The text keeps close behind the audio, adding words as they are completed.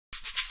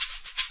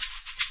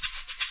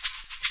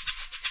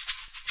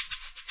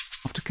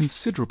After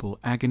considerable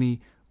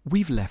agony,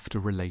 we've left a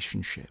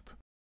relationship.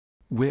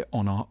 We're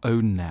on our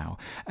own now,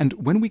 and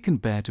when we can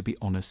bear to be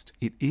honest,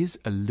 it is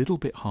a little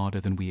bit harder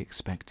than we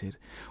expected.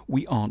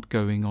 We aren't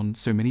going on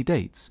so many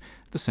dates.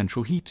 The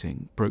central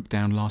heating broke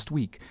down last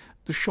week.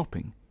 The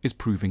shopping is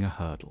proving a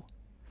hurdle.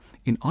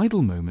 In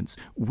idle moments,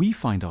 we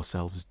find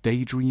ourselves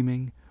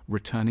daydreaming,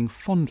 returning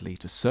fondly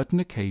to certain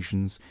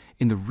occasions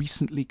in the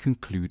recently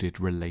concluded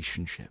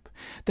relationship.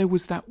 There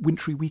was that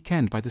wintry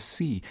weekend by the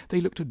sea.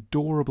 They looked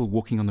adorable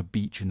walking on the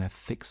beach in their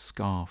thick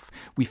scarf.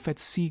 We fed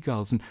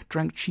seagulls and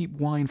drank cheap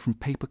wine from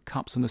paper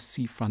cups on the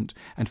seafront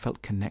and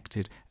felt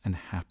connected and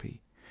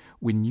happy.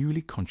 We're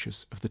newly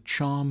conscious of the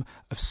charm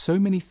of so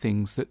many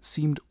things that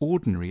seemed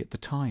ordinary at the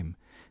time.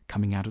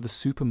 Coming out of the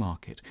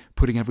supermarket,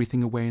 putting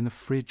everything away in the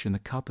fridge and the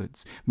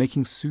cupboards,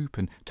 making soup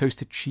and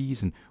toasted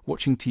cheese and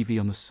watching TV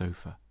on the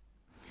sofa.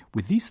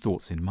 With these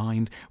thoughts in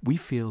mind, we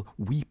feel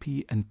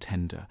weepy and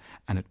tender,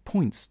 and at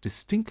points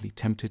distinctly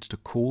tempted to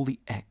call the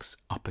ex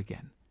up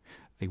again.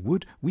 They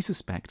would, we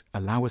suspect,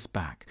 allow us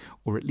back,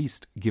 or at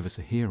least give us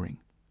a hearing.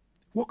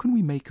 What can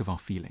we make of our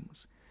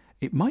feelings?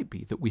 It might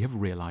be that we have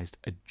realised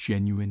a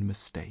genuine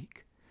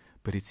mistake,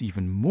 but it's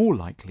even more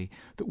likely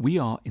that we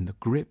are in the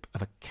grip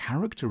of a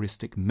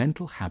characteristic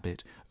mental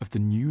habit of the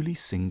newly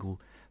single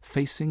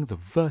facing the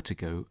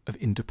vertigo of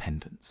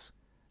independence: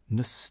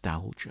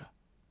 nostalgia.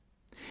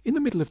 In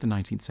the middle of the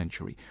 19th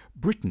century,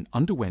 Britain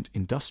underwent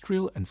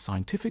industrial and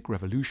scientific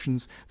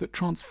revolutions that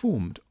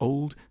transformed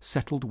old,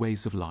 settled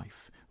ways of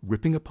life,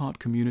 ripping apart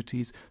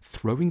communities,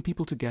 throwing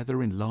people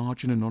together in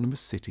large and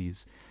anonymous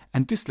cities,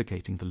 and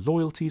dislocating the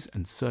loyalties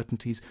and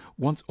certainties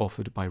once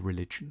offered by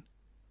religion.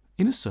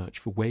 In a search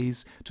for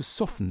ways to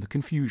soften the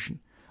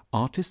confusion,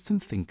 artists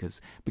and thinkers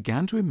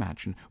began to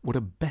imagine what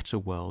a better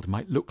world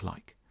might look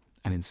like,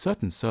 and in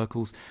certain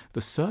circles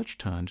the search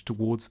turned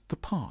towards the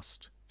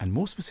past, and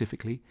more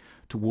specifically,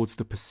 towards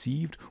the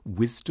perceived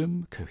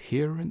wisdom,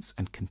 coherence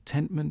and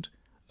contentment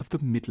of the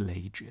Middle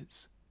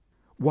Ages.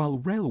 While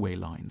railway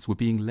lines were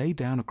being laid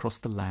down across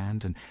the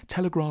land and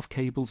telegraph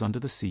cables under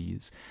the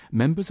seas,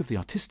 members of the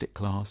artistic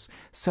class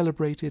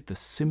celebrated the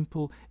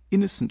simple,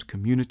 innocent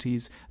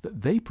communities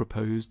that they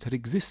proposed had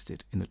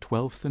existed in the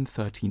 12th and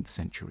 13th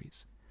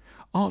centuries.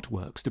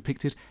 Artworks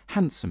depicted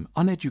handsome,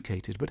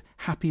 uneducated but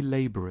happy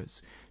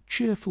labourers,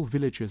 cheerful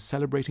villagers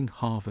celebrating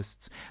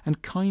harvests,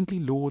 and kindly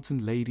lords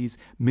and ladies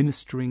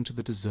ministering to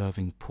the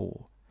deserving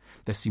poor.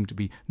 There seemed to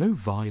be no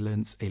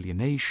violence,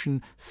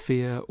 alienation,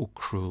 fear or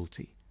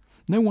cruelty.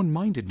 No one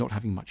minded not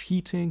having much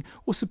heating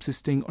or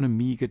subsisting on a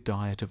meagre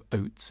diet of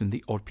oats and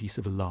the odd piece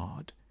of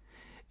lard.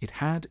 It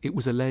had, it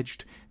was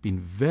alleged, been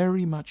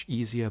very much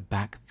easier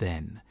back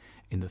then,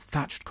 in the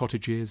thatched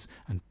cottages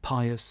and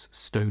pious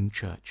stone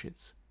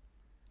churches.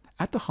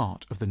 At the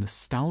heart of the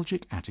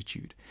nostalgic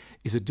attitude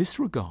is a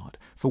disregard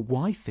for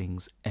why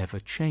things ever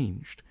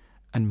changed,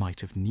 and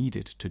might have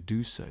needed to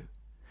do so.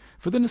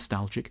 For the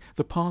nostalgic,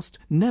 the past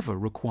never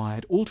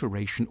required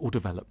alteration or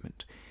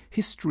development.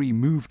 History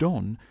moved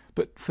on,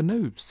 but for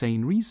no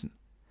sane reason.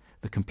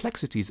 The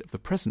complexities of the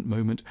present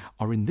moment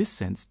are in this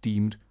sense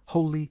deemed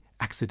wholly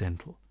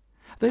accidental.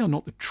 They are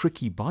not the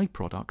tricky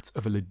byproducts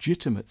of a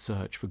legitimate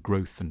search for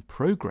growth and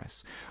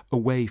progress,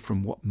 away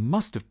from what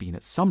must have been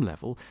at some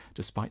level,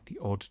 despite the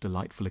odd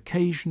delightful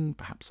occasion,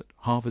 perhaps at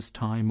harvest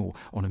time or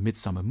on a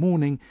midsummer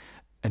morning,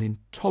 an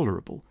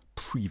intolerable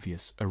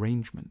previous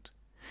arrangement.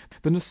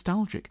 The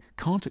nostalgic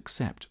can't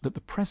accept that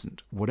the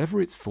present,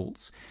 whatever its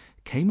faults,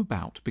 came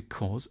about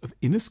because of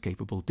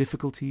inescapable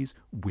difficulties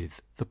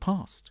with the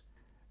past.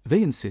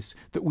 They insist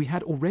that we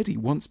had already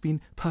once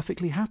been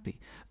perfectly happy,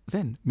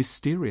 then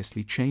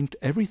mysteriously changed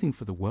everything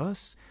for the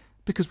worse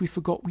because we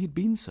forgot we had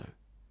been so.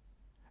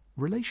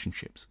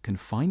 Relationships can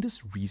find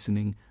us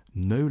reasoning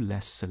no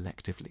less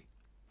selectively.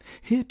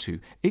 Here too,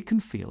 it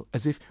can feel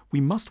as if we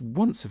must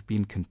once have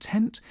been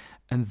content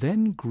and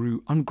then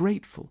grew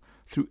ungrateful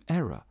through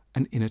error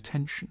and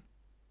inattention.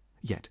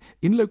 Yet,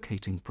 in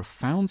locating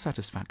profound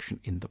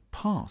satisfaction in the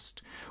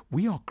past,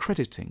 we are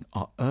crediting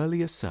our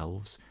earlier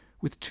selves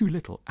with too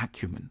little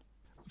acumen.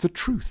 The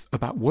truth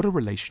about what a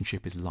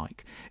relationship is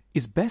like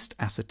is best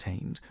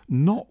ascertained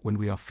not when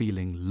we are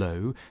feeling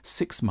low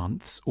 6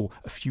 months or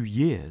a few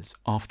years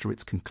after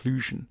its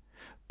conclusion,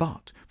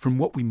 but from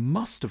what we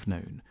must have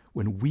known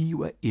when we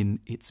were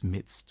in its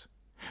midst,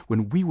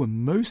 when we were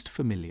most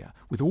familiar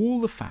with all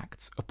the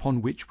facts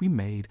upon which we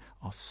made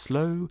our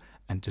slow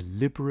and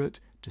deliberate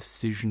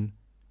decision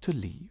to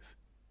leave.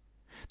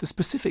 The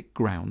specific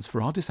grounds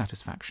for our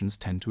dissatisfactions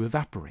tend to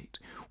evaporate.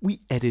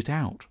 We edit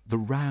out the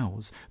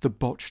rows, the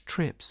botched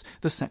trips,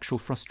 the sexual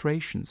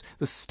frustrations,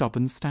 the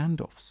stubborn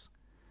standoffs.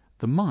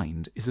 The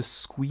mind is a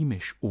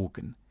squeamish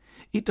organ.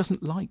 It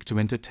doesn't like to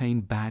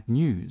entertain bad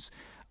news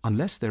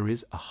unless there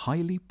is a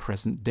highly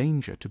present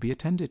danger to be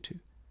attended to.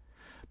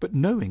 But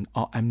knowing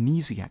our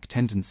amnesiac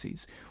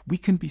tendencies, we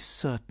can be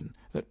certain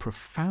that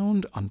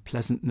profound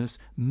unpleasantness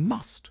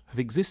must have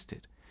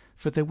existed,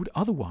 for there would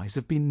otherwise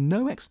have been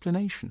no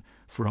explanation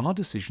for our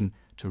decision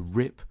to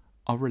rip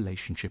our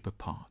relationship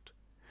apart.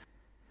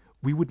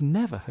 We would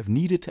never have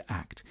needed to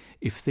act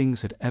if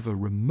things had ever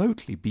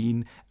remotely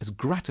been as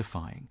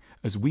gratifying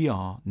as we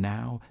are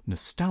now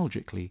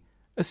nostalgically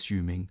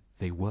assuming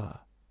they were.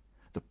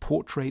 The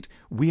portrait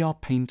we are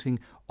painting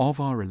of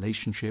our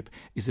relationship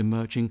is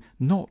emerging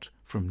not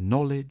from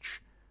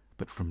knowledge,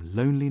 but from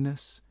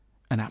loneliness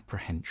and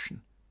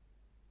apprehension.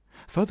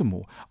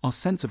 Furthermore, our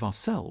sense of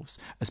ourselves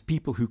as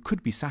people who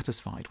could be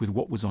satisfied with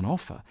what was on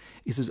offer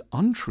is as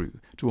untrue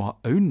to our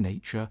own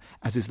nature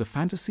as is the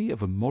fantasy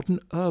of a modern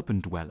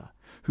urban dweller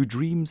who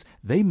dreams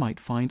they might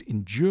find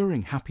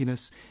enduring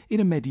happiness in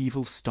a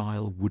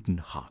medieval-style wooden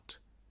hut.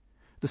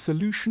 The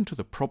solution to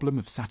the problem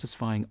of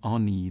satisfying our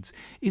needs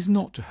is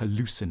not to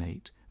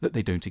hallucinate that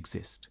they don't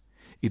exist.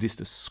 It is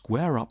to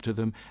square up to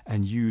them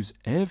and use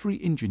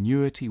every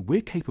ingenuity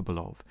we're capable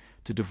of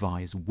to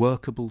devise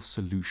workable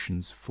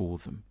solutions for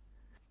them.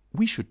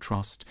 We should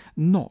trust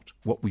not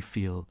what we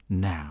feel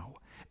now,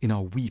 in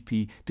our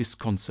weepy,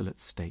 disconsolate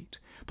state,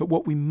 but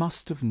what we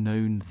must have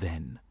known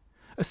then.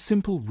 A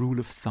simple rule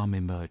of thumb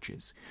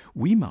emerges.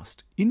 We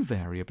must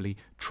invariably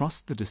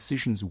trust the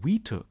decisions we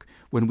took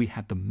when we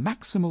had the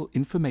maximal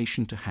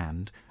information to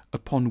hand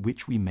upon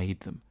which we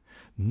made them,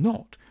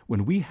 not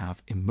when we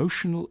have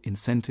emotional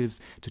incentives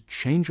to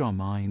change our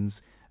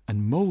minds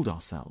and mould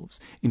ourselves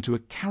into a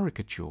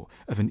caricature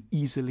of an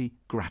easily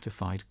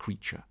gratified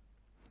creature.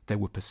 There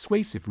were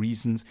persuasive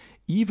reasons,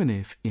 even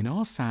if, in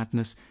our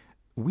sadness,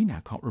 we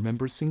now can't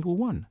remember a single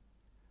one.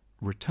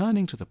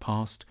 Returning to the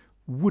past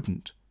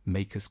wouldn't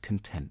make us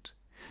content.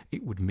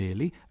 It would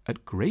merely,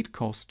 at great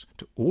cost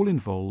to all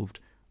involved,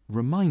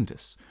 remind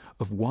us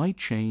of why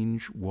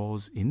change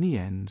was, in the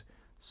end,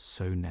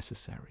 so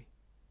necessary.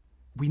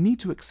 We need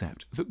to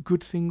accept that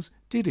good things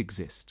did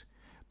exist,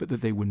 but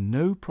that they were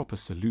no proper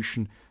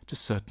solution to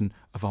certain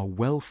of our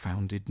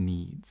well-founded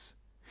needs.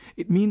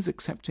 It means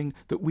accepting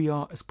that we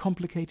are as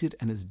complicated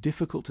and as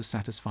difficult to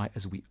satisfy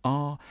as we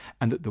are,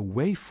 and that the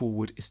way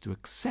forward is to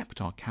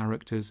accept our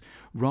characters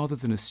rather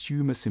than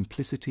assume a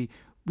simplicity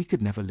we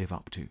could never live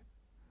up to.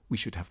 We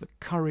should have the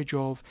courage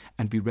of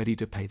and be ready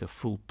to pay the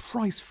full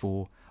price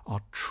for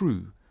our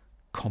true,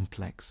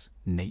 complex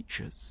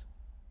natures.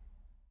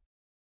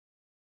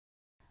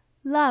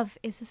 Love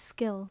is a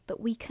skill that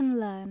we can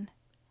learn.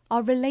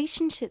 Our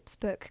relationships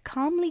book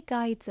calmly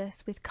guides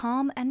us with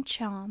calm and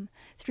charm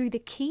through the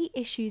key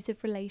issues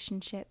of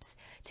relationships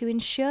to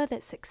ensure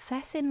that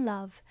success in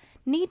love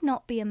need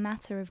not be a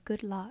matter of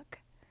good luck.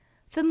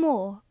 For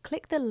more,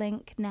 click the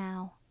link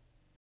now.